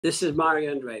This is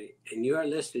Mario Andretti, and you are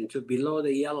listening to Below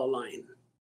the Yellow Line.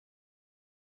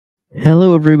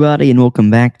 Hello, everybody, and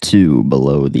welcome back to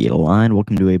Below the Yellow Line.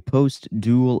 Welcome to a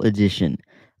post-duel edition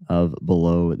of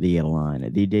Below the Yellow Line.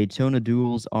 The Daytona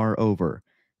duels are over.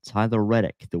 Tyler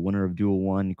Reddick, the winner of Duel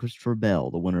 1, Christopher Bell,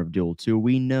 the winner of Duel 2.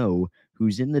 We know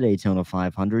who's in the Daytona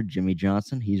 500. Jimmie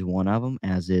Johnson, he's one of them,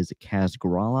 as is Kaz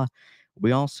Grala.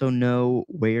 We also know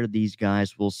where these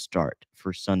guys will start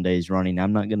for Sunday's running.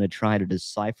 I'm not going to try to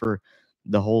decipher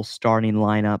the whole starting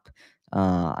lineup.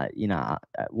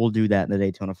 We'll do that in the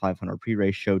Daytona 500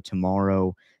 pre-race show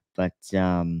tomorrow, but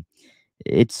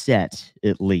it's set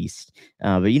at least.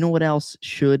 But you know what else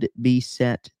should be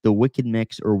set? The Wicked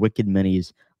Mix or Wicked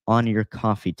Minis on your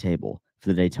coffee table for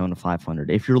the Daytona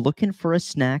 500. If you're looking for a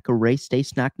snack, a race day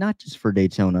snack, not just for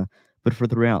Daytona, but for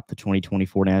throughout the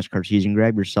 2024 NASCAR season,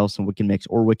 grab yourself some Wicked Mix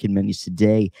or Wicked Minis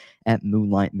today at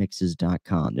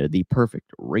moonlightmixes.com. They're the perfect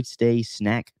race day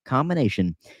snack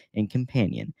combination and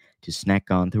companion to snack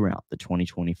on throughout the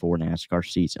 2024 NASCAR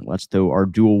season. Let's throw our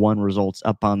Duel 1 results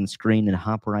up on the screen and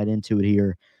hop right into it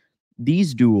here.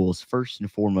 These duels, first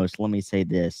and foremost, let me say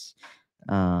this.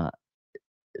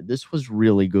 This was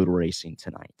really good racing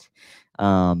tonight.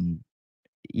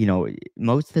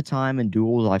 Most of the time in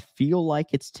duels, I feel like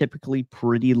it's typically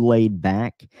pretty laid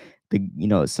back.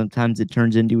 Sometimes it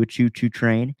turns into a choo-choo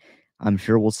train. I'm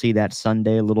sure we'll see that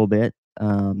Sunday a little bit.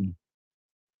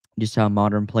 Just how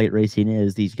modern plate racing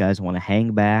is. These guys want to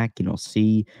hang back,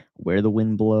 see where the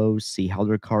wind blows, see how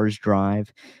their cars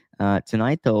drive.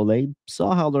 Tonight, though, they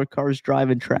saw how their cars drive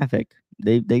in traffic.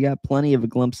 They got plenty of a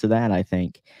glimpse of that, I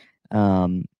think.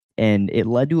 And it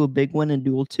led to a big win in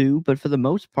Duel 2, but for the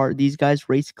most part, these guys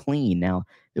raced clean. Now,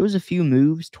 there was a few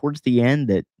moves towards the end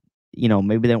that,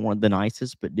 maybe they weren't the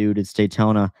nicest, but dude, it's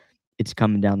Daytona. It's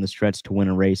coming down the stretch to win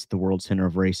a race at the World Center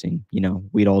of Racing.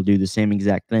 We'd all do the same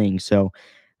exact thing. So,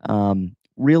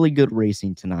 really good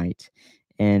racing tonight.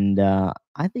 And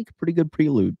I think a pretty good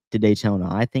prelude to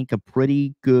Daytona. I think a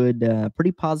pretty good,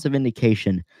 pretty positive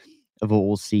indication of what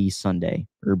we'll see Sunday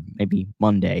or maybe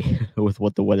Monday with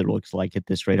what the weather looks like at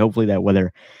this rate. Hopefully that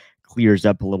weather clears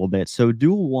up a little bit. So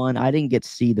Duel 1, I didn't get to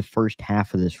see the first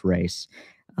half of this race,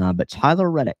 but Tyler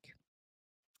Reddick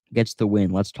gets the win.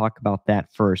 Let's talk about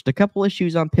that first. A couple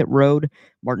issues on pit road.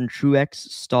 Martin Truex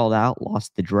stalled out,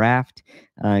 lost the draft,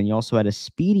 and you also had a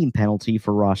speeding penalty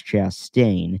for Ross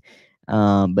Chastain.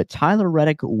 But Tyler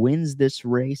Reddick wins this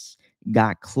race,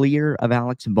 got clear of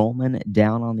Alex Bowman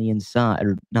down on the inside,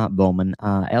 or not Bowman,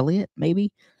 Elliott,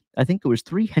 maybe? I think there was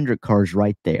 300 cars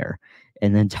right there.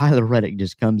 And then Tyler Reddick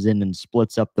just comes in and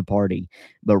splits up the party.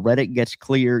 But Reddick gets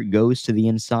clear, goes to the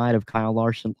inside of Kyle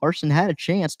Larson. Larson had a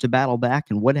chance to battle back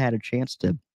and would have had a chance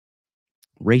to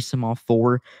race him off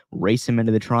 4, race him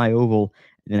into the tri-oval.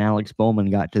 Then Alex Bowman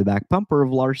got to the back bumper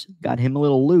of Larson, got him a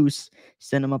little loose,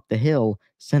 sent him up the hill,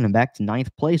 sent him back to 9th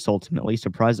place ultimately.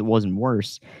 Surprised it wasn't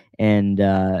worse. And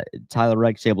Tyler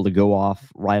Reddick's able to go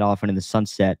right off into the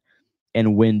sunset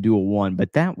and win Duel 1.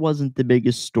 But that wasn't the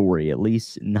biggest story, at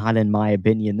least not in my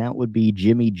opinion. That would be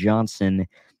Jimmie Johnson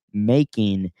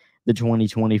making the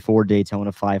 2024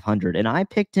 Daytona 500. And I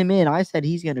picked him in. I said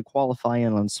he's going to qualify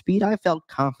in on speed. I felt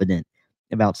confident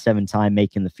about 7-time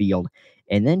making the field.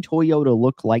 And then Toyota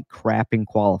looked like crap in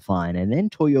qualifying. And then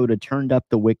Toyota turned up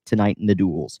the wick tonight in the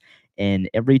duels. And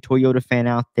every Toyota fan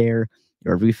out there,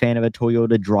 or every fan of a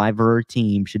Toyota driver or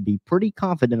team, should be pretty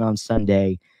confident on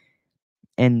Sunday.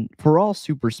 And for all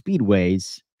super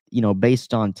speedways,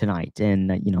 based on tonight,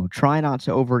 and, try not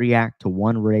to overreact to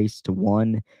one race, to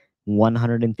one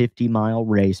 150-mile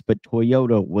race, but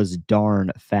Toyota was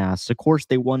darn fast. Of course,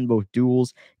 they won both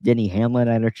duels. Denny Hamlin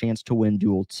had a chance to win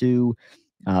Duel 2.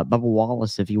 Bubba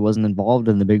Wallace, if he wasn't involved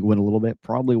in the big win a little bit,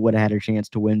 probably would have had a chance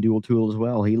to win Duel 2 as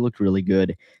well. He looked really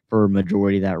good for a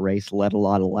majority of that race, led a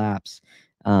lot of laps.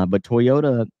 But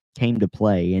Toyota came to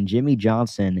play, and Jimmie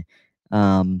Johnson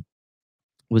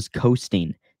was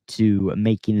coasting to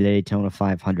making the Daytona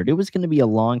 500. It was going to be a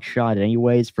long shot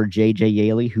anyways for J.J.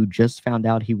 Yaley, who just found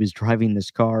out he was driving this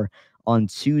car on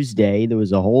Tuesday. There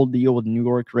was a whole deal with New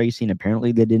York Racing.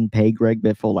 Apparently, they didn't pay Greg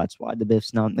Biffle. That's why the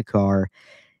Biff's not in the car.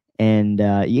 And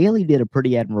Yaley did a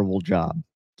pretty admirable job,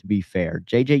 to be fair.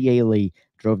 J.J. Yaley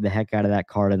drove the heck out of that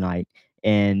car tonight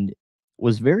and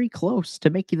was very close to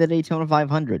making the Daytona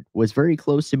 500, was very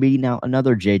close to beating out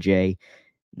another J.J.,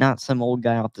 not some old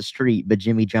guy off the street, but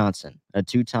Jimmie Johnson, a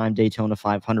 2-time Daytona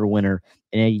 500 winner,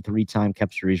 an 83-time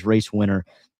Cup Series race winner,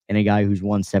 and a guy who's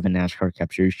won 7 NASCAR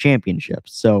Cup Series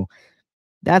championships. So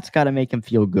that's got to make him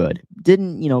feel good.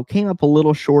 Came up a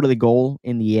little short of the goal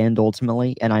in the end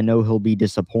ultimately, and I know he'll be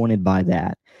disappointed by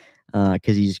that.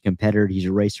 because he's a competitor, he's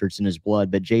a racer, it's in his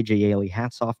blood. But J.J. Yeley,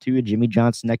 hats off to you. Jimmie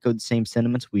Johnson echoed the same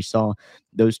sentiments. We saw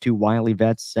those two wily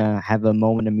vets have a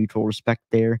moment of mutual respect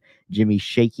there. Jimmie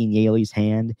shaking Yeley's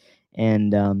hand,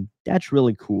 and that's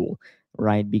really cool,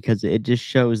 right? Because it just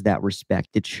shows that respect.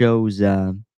 It shows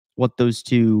what those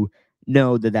two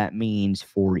know that means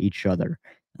for each other.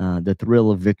 The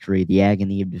thrill of victory, the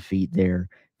agony of defeat there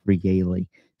for Yeley.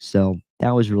 So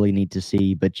that was really neat to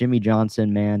see. But Jimmie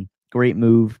Johnson, man, great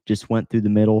move. Just went through the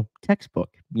middle. Textbook,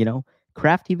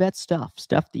 crafty vet stuff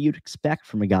that you'd expect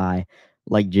from a guy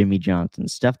like Jimmie Johnson,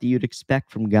 stuff that you'd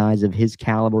expect from guys of his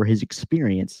caliber, his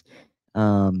experience,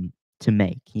 to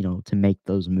make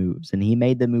those moves. And he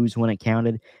made the moves when it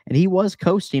counted. And he was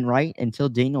coasting, right, until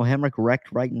Daniel Hemrick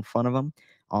wrecked right in front of him.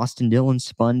 Austin Dillon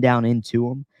spun down into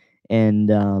him.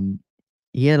 And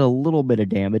he had a little bit of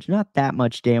damage, not that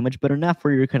much damage, but enough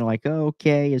where you're kind of like, oh,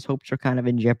 okay, his hopes are kind of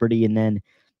in jeopardy. And then,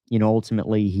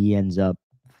 ultimately he ends up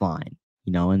fine.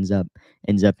 Ends up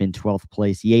in 12th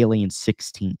place. Yaley in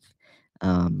 16th.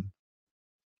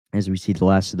 As we see the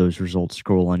last of those results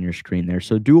scroll on your screen there.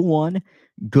 So Duel 1,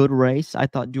 good race. I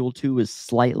thought Duel 2 was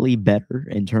slightly better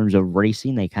in terms of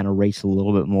racing. They kind of race a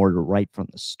little bit more right from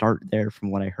the start there, from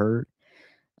what I heard.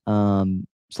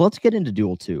 So let's get into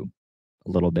Duel 2 a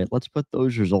little bit. Let's put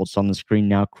those results on the screen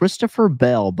now. Christopher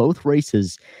Bell, both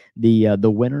races, the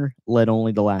winner led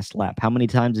only the last lap. How many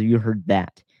times have you heard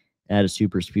that at a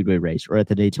super speedway race or at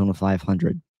the Daytona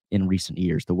 500 in recent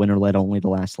years? The winner led only the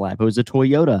last lap. It was a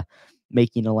Toyota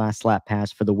making a last lap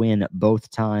pass for the win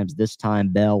both times. This time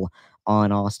Bell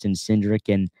on Austin Cindric,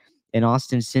 and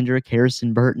Austin Cindric,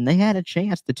 Harrison Burton, they had a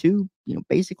chance. The two,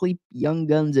 basically young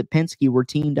guns at Penske were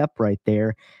teamed up right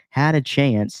there, had a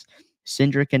chance.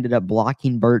 Cindric ended up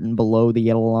blocking Burton below the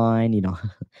yellow line.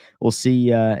 We'll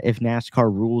see if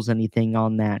NASCAR rules anything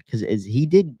on that, because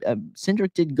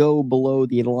Cindric did go below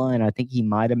the yellow line. I think he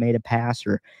might have made a pass,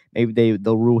 or maybe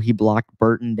they'll rule he blocked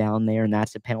Burton down there, and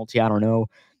that's a penalty. I don't know.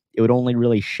 It would only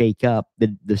really shake up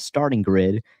the starting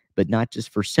grid, but not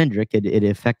just for Cindric. It'd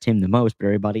affect him the most, but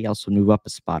everybody else will move up a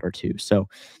spot or two. So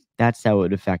that's how it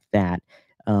would affect that.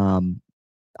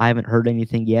 I haven't heard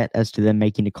anything yet as to them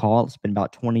making a call. It's been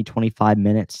about 20, 25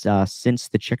 minutes since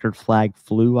the checkered flag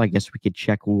flew. I guess we could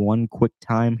check one quick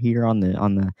time here on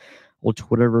the old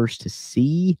Twitterverse to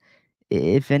see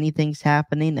if anything's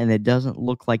happening, and it doesn't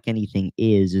look like anything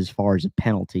is as far as a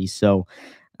penalty. So,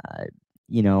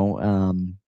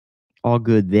 all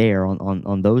good there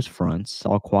on those fronts.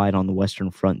 All quiet on the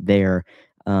Western front there.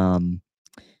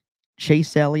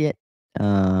 Chase Elliott,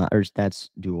 or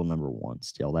that's Duel number 1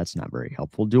 still. That's not very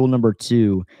helpful. Duel number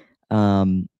 2,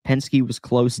 Penske was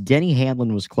close. Denny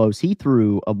Hamlin was close. He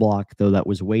threw a block, though, that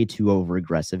was way too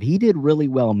over-aggressive. He did really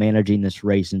well managing this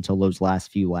race until those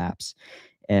last few laps,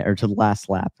 or to the last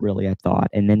lap, really, I thought.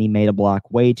 And then he made a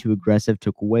block way too aggressive,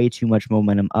 took way too much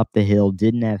momentum up the hill,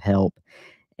 didn't have help,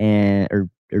 or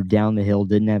down the hill,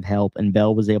 didn't have help, and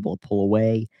Bell was able to pull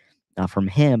away from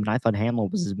him. And I thought Hamlin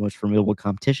was his most formidable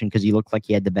competition because he looked like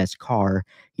he had the best car.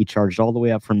 He charged all the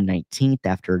way up from 19th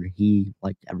after he,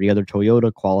 like every other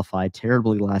Toyota, qualified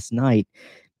terribly last night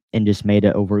and just made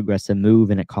an over-aggressive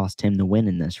move, and it cost him the win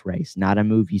in this race. Not a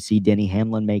move you see Denny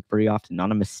Hamlin make very often.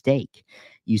 Not a mistake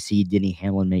you see Denny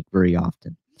Hamlin make very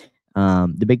often.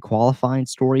 The big qualifying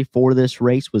story for this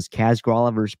race was Kaz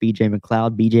Grala versus B.J.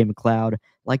 McLeod. B.J. McLeod,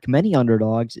 like many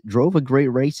underdogs, drove a great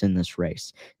race in this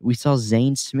race. We saw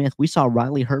Zane Smith. We saw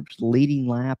Riley Herbst leading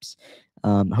laps.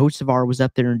 Hocevar was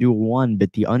up there in Duel 1,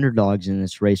 but the underdogs in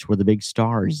this race were the big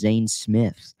stars, Zane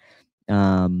Smith.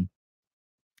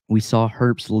 We saw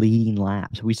Herbst leading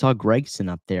laps. We saw Gregson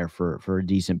up there for a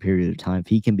decent period of time, if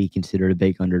he can be considered a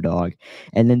big underdog.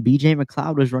 And then B.J.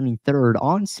 McLeod was running third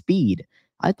on speed.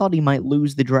 I thought he might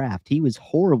lose the draft. He was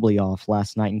horribly off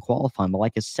last night in qualifying, but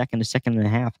like a second and a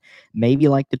half. Maybe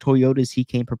like the Toyotas, he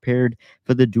came prepared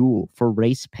for the Duel, for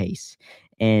race pace.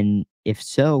 And if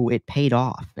so, it paid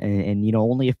off. And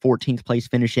only a 14th place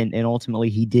finish, and ultimately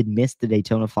he did miss the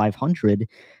Daytona 500,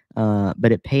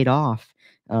 but it paid off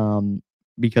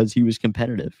because he was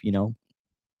competitive,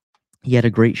 He had a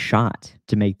great shot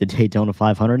to make the Daytona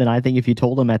 500, and I think if you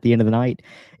told him at the end of the night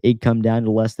it'd come down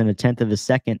to less than a tenth of a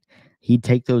second, he'd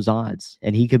take those odds,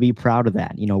 and he could be proud of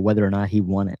that, whether or not he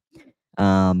won it.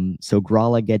 So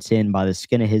Grala gets in by the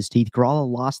skin of his teeth. Grala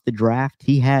lost the draft.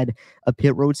 He had a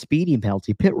pit road speeding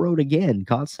penalty. Pit road again,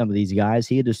 caught some of these guys.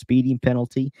 He had a speeding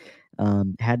penalty,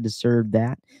 had to serve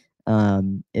that.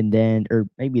 And then, or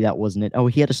maybe that wasn't it. Oh,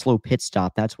 he had a slow pit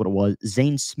stop. That's what it was.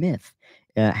 Zane Smith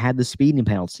had the speeding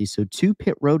penalty. So 2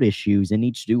 pit road issues in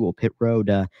each duel. Pit road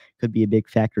could be a big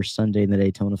factor Sunday in the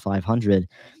Daytona 500.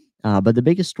 But the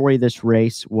biggest story of this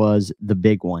race was the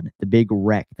big one, the big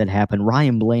wreck that happened.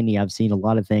 Ryan Blaney, I've seen a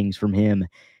lot of things from him.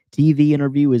 TV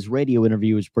interview, his radio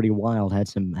interview was pretty wild. Had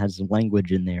some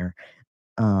language in there.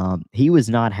 He was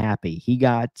not happy. He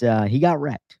got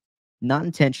wrecked, not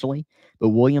intentionally, but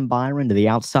William Byron to the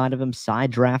outside of him, side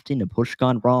drafting, a push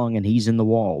gone wrong, and he's in the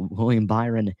wall. William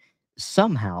Byron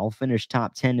somehow finished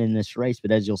top 10 in this race,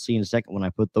 but as you'll see in a second when I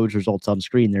put those results on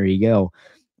screen, there you go.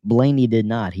 Blaney did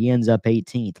not. He ends up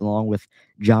 18th, along with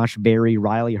Josh Berry,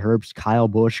 Riley Herbst, Kyle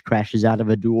Busch crashes out of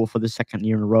a duel for the second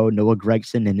year in a row. Noah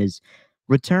Gragson in his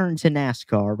return to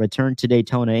NASCAR, return to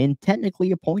Daytona, and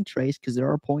technically a points race because there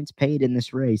are points paid in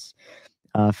this race,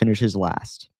 finishes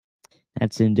last.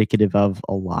 That's indicative of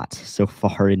a lot so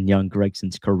far in young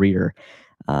Gregson's career.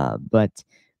 But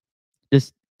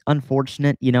just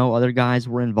unfortunate, other guys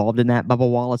were involved in that. Bubba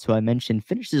Wallace, who I mentioned,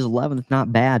 finished his 11th,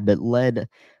 not bad, but led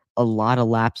a lot of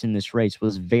laps in this race,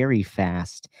 was very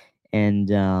fast, and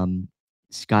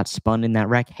got spun in that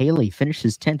wreck. Haley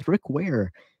finishes 10th. Rick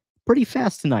Ware, pretty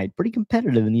fast tonight, pretty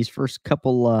competitive in these first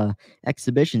couple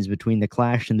exhibitions between the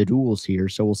Clash and the Duels here,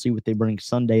 so we'll see what they bring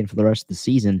Sunday and for the rest of the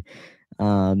season.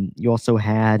 You also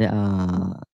had,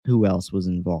 who else was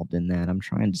involved in that? I'm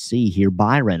trying to see here.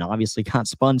 Byron obviously got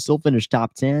spun, still finished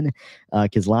top 10.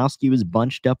 Keselowski was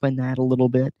bunched up in that a little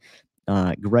bit.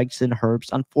 Gregson, Herbst.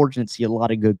 Unfortunate to see a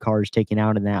lot of good cars taken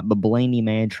out in that, but Blaney,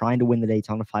 man, trying to win the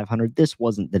Daytona 500. This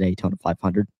wasn't the Daytona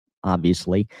 500,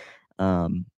 obviously.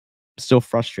 Still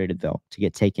frustrated, though, to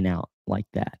get taken out like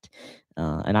that.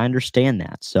 And I understand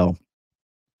that. So,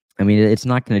 I mean, it's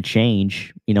not going to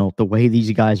change. The way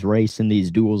these guys race in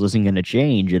these duels isn't going to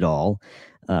change at all.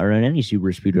 Or in any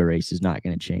super speedway race is not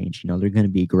going to change. They're going to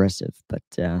be aggressive, but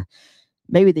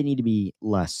maybe they need to be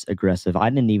less aggressive. I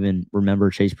didn't even remember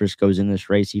Chase Briscoe's in this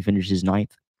race. He finishes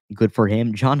 9th. Good for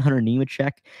him. John Hunter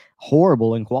Nemechek,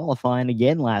 horrible in qualifying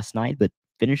again last night, but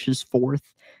finishes 4th.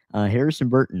 Harrison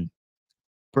Burton,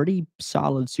 pretty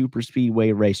solid super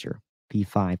speedway racer,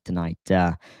 P5 tonight.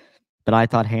 But I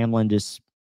thought Hamlin just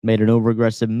made an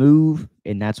over-aggressive move,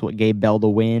 and that's what gave Bell the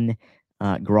win.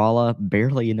 Gralla,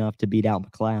 barely enough to beat out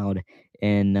McLeod.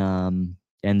 And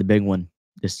the big one,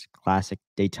 this classic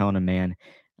Daytona, man.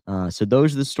 So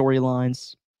those are the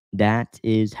storylines. That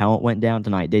is how it went down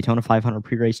tonight. Daytona 500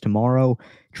 pre-race tomorrow.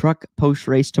 Truck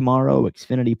post-race tomorrow.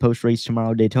 Xfinity post-race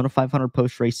tomorrow. Daytona 500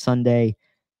 post-race Sunday.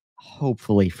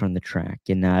 Hopefully from the track.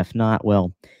 And if not,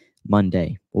 well,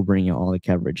 Monday we'll bring you all the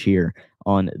coverage here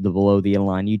on the Below the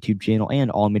Line YouTube channel and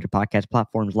all major podcast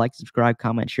platforms. Like, subscribe,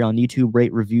 comment, share on YouTube,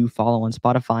 rate, review, follow on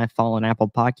Spotify, follow on Apple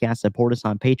Podcasts, support us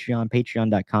on Patreon,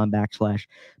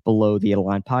 patreon.com/Below the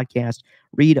Line podcast.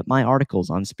 Read my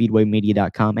articles on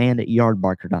speedwaymedia.com and at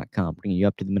yardbarker.com, bringing you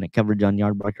up-to-the-minute coverage on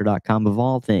yardbarker.com of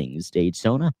all things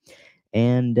Daytona,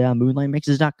 and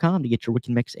moonlightmixes.com to get your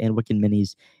Wicked Mix and Wicked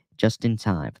Minis just in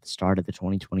time for the start of the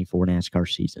 2024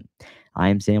 NASCAR season. I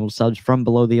am Samuel Subs from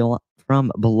Below the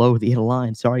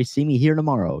Line. See me here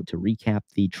tomorrow to recap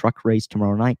the truck race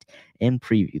tomorrow night and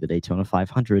preview the Daytona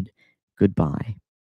 500. Goodbye.